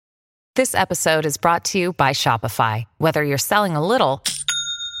This episode is brought to you by Shopify. Whether you're selling a little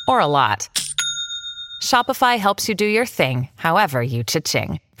or a lot, Shopify helps you do your thing, however you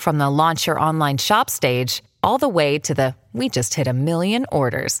cha-ching. From the launch your online shop stage, all the way to the we just hit 1 million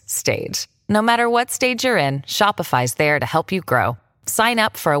orders stage. No matter what stage you're in, Shopify's there to help you grow. Sign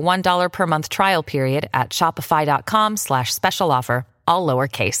up for a $1 per month trial period at shopify.com/special offer, all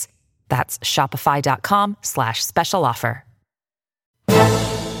lowercase. That's shopify.com/special offer.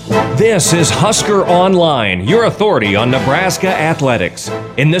 This is Husker Online, your authority on Nebraska athletics.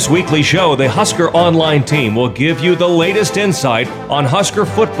 In this weekly show, the Husker Online team will give you the latest insight on Husker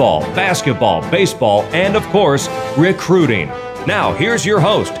football, basketball, baseball, and of course, recruiting. Now, here's your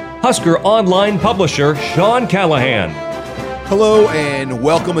host, Husker Online publisher, Sean Callahan. Hello and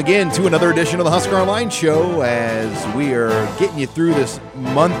welcome again to another edition of the Husker Online Show as we are getting you through this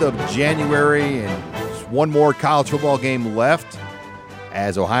month of January and just one more college football game left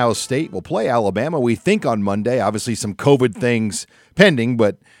as Ohio State will play Alabama, we think, on Monday. Obviously some COVID things pending,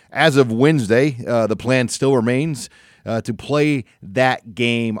 but as of Wednesday, the plan still remains to play that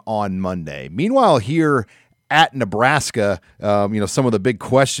game on Monday. Meanwhile, here at Nebraska, some of the big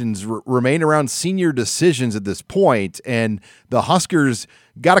questions remain around senior decisions at this point, and the Huskers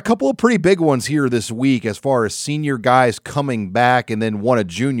got a couple of pretty big ones here this week as far as senior guys coming back, and then one a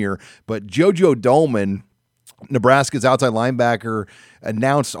junior. But JoJo Domann, Nebraska's outside linebacker,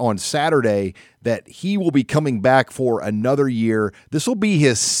 announced on Saturday that he will be coming back for another year. This will be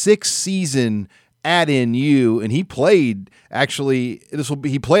his sixth season at NU, and he played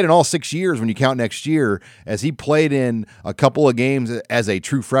he played in all 6 years when you count next year, as he played in a couple of games as a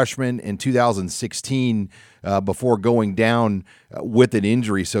true freshman in 2016 before going down with an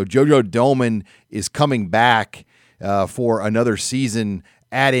injury. So JoJo Domann is coming back for another season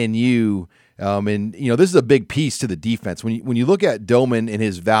at NU. This is a big piece to the defense. When you look at Domann and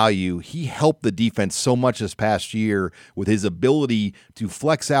his value, he helped the defense so much this past year with his ability to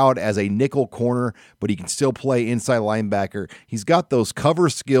flex out as a nickel corner, but he can still play inside linebacker. He's got those cover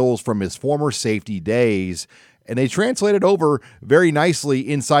skills from his former safety days, and they translated over very nicely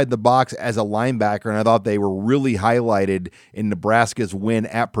inside the box as a linebacker, and I thought they were really highlighted in Nebraska's win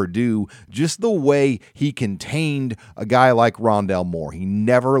at Purdue, just the way he contained a guy like Rondale Moore. He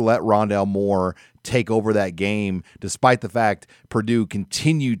never let Rondale Moore take over that game, despite the fact Purdue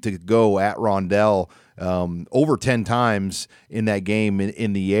continued to go at Rondale over 10 times in that game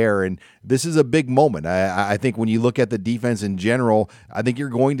in the air. And this is a big moment. I think when you look at the defense in general, I think you're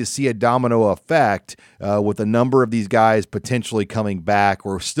going to see a domino effect with a number of these guys potentially coming back.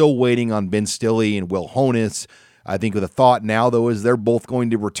 We're still waiting on Ben Stille and Will Honas. I think the thought now, though, is they're both going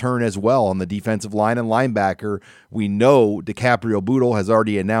to return as well on the defensive line and linebacker. We know DiCaprio Bootle has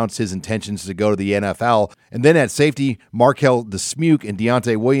already announced his intentions to go to the NFL. And then at safety, Markel Dismuke and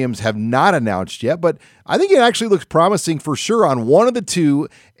Deontay Williams have not announced yet, but I think it actually looks promising for sure on one of the two,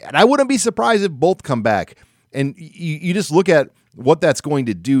 and I wouldn't be surprised if both come back. And you just look at what that's going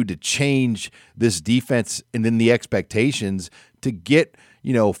to do to change this defense and then the expectations to get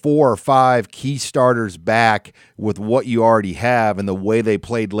 4 or 5 key starters back with what you already have and the way they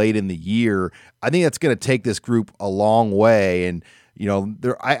played late in the year. I think that's going to take this group a long way. And,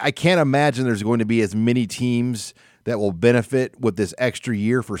 I can't imagine there's going to be as many teams that will benefit with this extra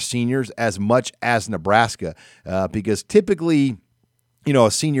year for seniors as much as Nebraska, because typically, a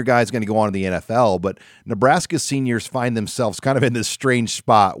senior guy is going to go on to the NFL, but Nebraska seniors find themselves kind of in this strange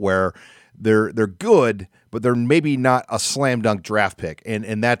spot where they're good, but they're maybe not a slam dunk draft pick.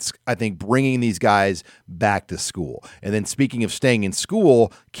 And that's, I think, bringing these guys back to school. And then speaking of staying in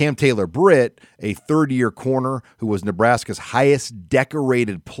school, Cam Taylor-Britt, a third-year corner who was Nebraska's highest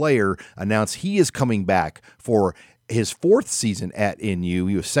decorated player, announced he is coming back for his 4th season at NU.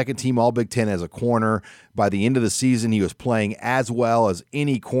 He was second-team All-Big Ten as a corner. By the end of the season, he was playing as well as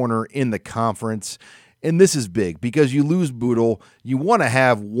any corner in the conference. And this is big because you lose Bootle, you want to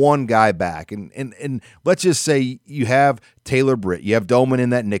have one guy back. And let's just say you have Taylor-Britt, you have Domann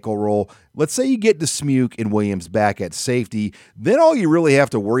in that nickel role. Let's say you get Dismuke and Williams back at safety. Then all you really have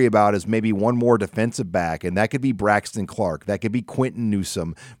to worry about is maybe one more defensive back, and that could be Braxton Clark. That could be Quentin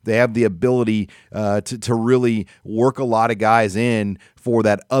Newsome. They have the ability to really work a lot of guys in for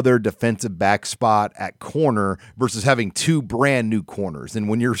that other defensive back spot at corner versus having 2 brand new corners. And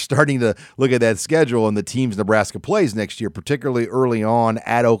when you're starting to look at that schedule and the teams Nebraska plays next year, particularly early on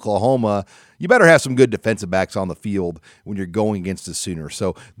at Oklahoma, you better have some good defensive backs on the field when you're going against the Sooners.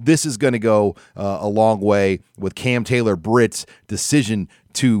 So this is going to go a long way with Cam Taylor-Britt's decision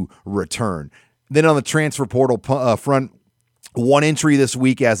to return. Then on the transfer portal front, one entry this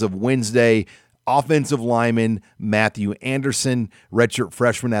week as of Wednesday, offensive lineman Matthew Anderson, redshirt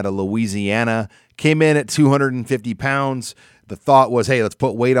freshman out of Louisiana, came in at 250 pounds. The thought was, hey, let's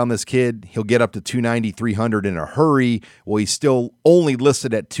put weight on this kid. He'll get up to 290, 300 in a hurry. Well, he's still only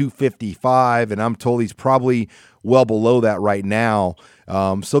listed at 255, and I'm told he's probably well below that right now.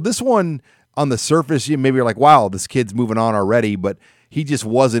 So this one, on the surface, maybe you're like, wow, this kid's moving on already, but he just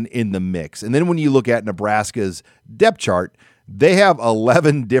wasn't in the mix. And then when you look at Nebraska's depth chart, they have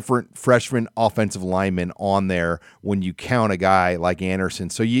 11 different freshman offensive linemen on there when you count a guy like Anderson.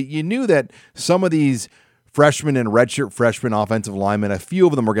 So you knew that some of these freshmen and redshirt freshman offensive linemen, a few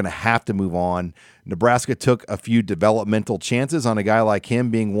of them are going to have to move on. Nebraska took a few developmental chances on a guy like him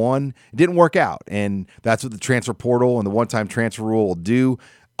being one. It didn't work out, and that's what the transfer portal and the one-time transfer rule will do.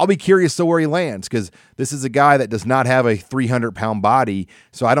 I'll be curious to where he lands because this is a guy that does not have a 300-pound body,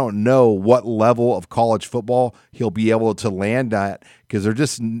 so I don't know what level of college football he'll be able to land at because there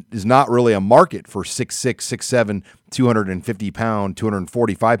just is not really a market for 6'6", 6'7", 250-pound,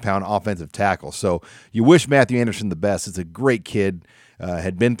 245-pound offensive tackle. So you wish Matthew Anderson the best. It's a great kid.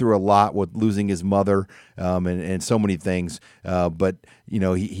 Had been through a lot with losing his mother and so many things. But,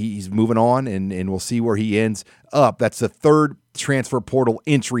 he's moving on, and we'll see where he ends up. That's the third transfer portal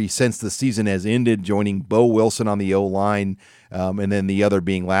entry since the season has ended, joining Bo Wilson on the O-line, and then the other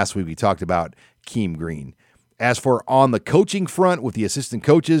being last week we talked about Keem Green. As for on the coaching front with the assistant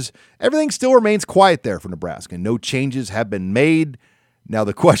coaches, everything still remains quiet there for Nebraska. No changes have been made. Now,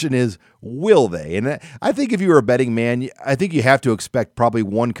 the question is, will they? And I think if you were a betting man, I think you have to expect probably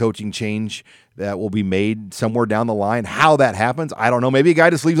one coaching change that will be made somewhere down the line. How that happens, I don't know. Maybe a guy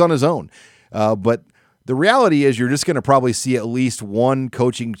just leaves on his own. But the reality is you're just going to probably see at least one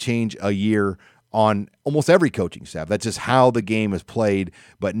coaching change a year on almost every coaching staff. That's just how the game is played,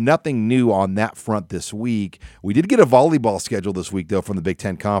 but nothing new on that front this week. We did get a volleyball schedule this week, though, from the Big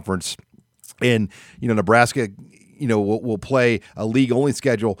Ten Conference. And, Nebraska we'll play a league-only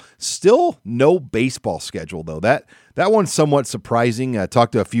schedule. Still no baseball schedule, though. That one's somewhat surprising. I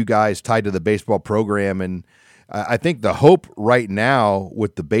talked to a few guys tied to the baseball program, and I think the hope right now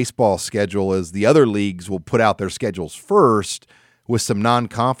with the baseball schedule is the other leagues will put out their schedules first with some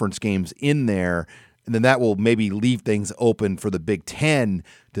non-conference games in there, and then that will maybe leave things open for the Big Ten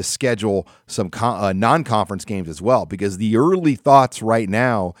to schedule some non-conference games as well, because the early thoughts right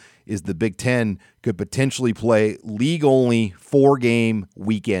now is the Big Ten could potentially play league-only 4-game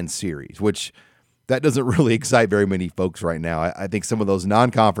weekend series, which that doesn't really excite very many folks right now. I think some of those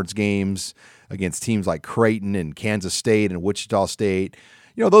non-conference games against teams like Creighton and Kansas State and Wichita State,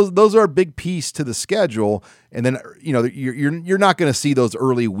 those are a big piece to the schedule. And then, you're not going to see those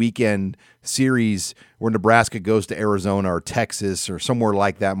early weekend series where Nebraska goes to Arizona or Texas or somewhere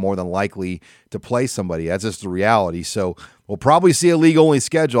like that more than likely to play somebody. That's just the reality. So we'll probably see a league-only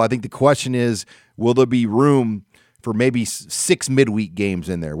schedule. I think the question is, will there be room for maybe 6 midweek games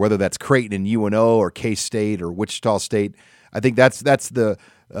in there, whether that's Creighton and UNO or K-State or Wichita State? I think that's the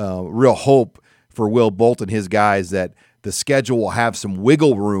real hope for Will Bolt and his guys, that the schedule will have some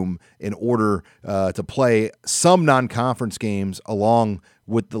wiggle room in order to play some non-conference games along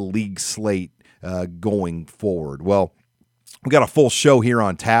with the league slate going forward. Well, we got a full show here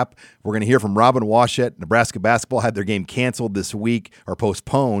on tap. We're going to hear from Robin Washut. Nebraska basketball had their game canceled this week or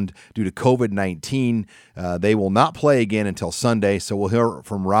postponed due to COVID-19. They will not play again until Sunday, so we'll hear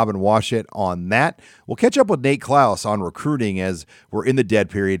from Robin Washut on that. We'll catch up with Nate Klaus on recruiting as we're in the dead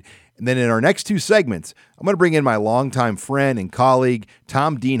period. And then in our next two segments, I'm going to bring in my longtime friend and colleague,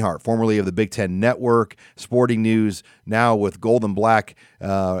 Tom Dienhart, formerly of the Big Ten Network, Sporting News, now with Gold and Black,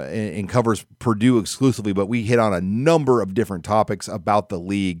 and covers Purdue exclusively. But we hit on a number of different topics about the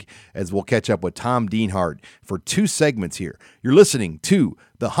league as we'll catch up with Tom Dienhart for two segments here. You're listening to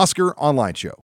the Husker Online Show.